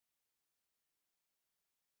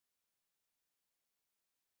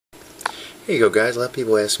Here you go, guys. A lot of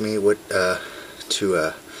people ask me what how do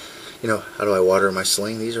I water my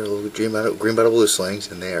sling? These are little green bottle blue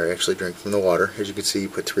slings, and they are actually drinking from the water. As you can see, you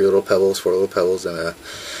put 4 little pebbles, and a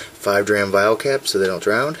 5-dram vial cap so they don't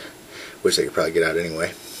drown, which they could probably get out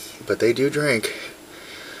anyway. But they do drink.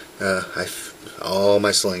 All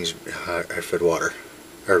my slings are fed water,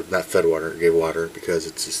 or not fed water, gave water because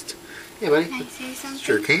it's just. Yeah, buddy. Can I say something?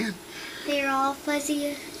 Sure can. They're all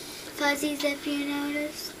fuzzies if you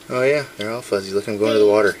notice. Oh yeah, they're all fuzzy. Look, I'm going to the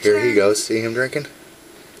water. Here he goes. See him drinking?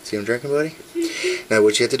 See him drinking, buddy? Now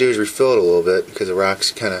what you have to do is refill it a little bit, because the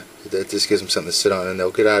rocks that just gives them something to sit on, and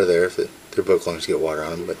they'll get out of there if their boat lungs get water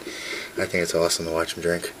on them. But I think it's awesome to watch them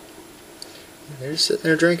drink. They're just sitting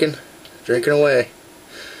there drinking away.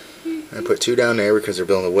 I put 2 down there because they're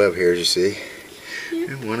building the web here, as you see,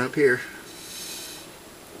 and 1 up here.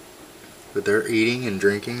 But they're eating and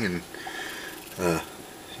drinking, and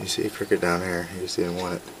you see a cricket down there. You just didn't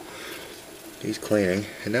want it. He's cleaning,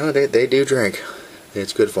 and no, they do drink.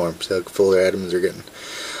 It's good for them. So full of their atoms they're getting.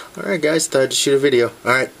 All right, guys, thought I'd just shoot a video.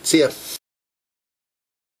 All right, see ya.